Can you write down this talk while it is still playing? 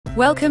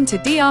Welcome to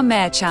DR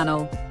Mayor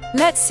channel.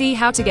 Let's see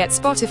how to get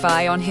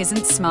Spotify on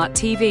Hisense Smart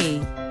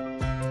TV.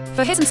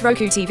 For Hisense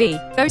Roku TV,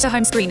 go to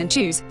home screen and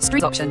choose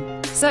Stream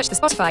option. Search the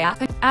Spotify app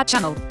and add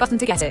channel button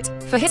to get it.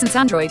 For Hisense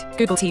Android,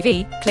 Google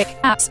TV, click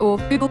Apps or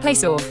Google Play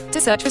Store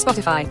to search for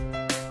Spotify.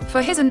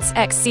 For Hisense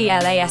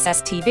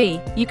XClass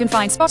TV, you can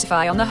find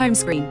Spotify on the home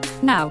screen.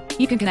 Now,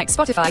 you can connect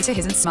Spotify to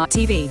Hisense Smart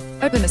TV.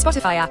 Open the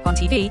Spotify app on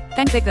TV,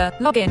 then click the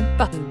Login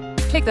button.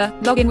 Click the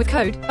Login with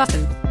Code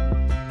button.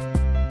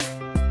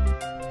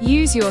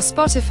 Use your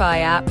Spotify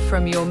app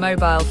from your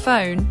mobile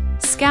phone,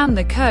 scan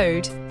the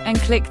code, and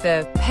click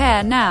the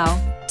Pair Now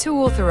to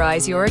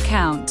authorize your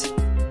account.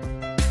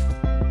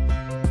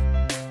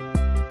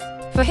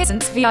 For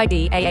Hisense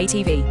VIDAA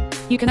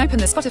TV, you can open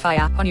the Spotify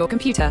app on your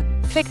computer.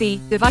 Click the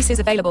Devices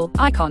Available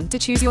icon to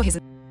choose your Hisense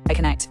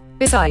Connect.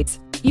 Besides,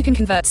 you can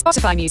convert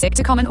Spotify music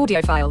to common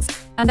audio files,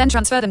 and then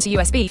transfer them to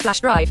USB flash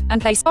drive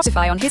and play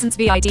Spotify on Hisense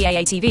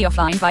VIDAA TV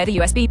offline via the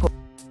USB port.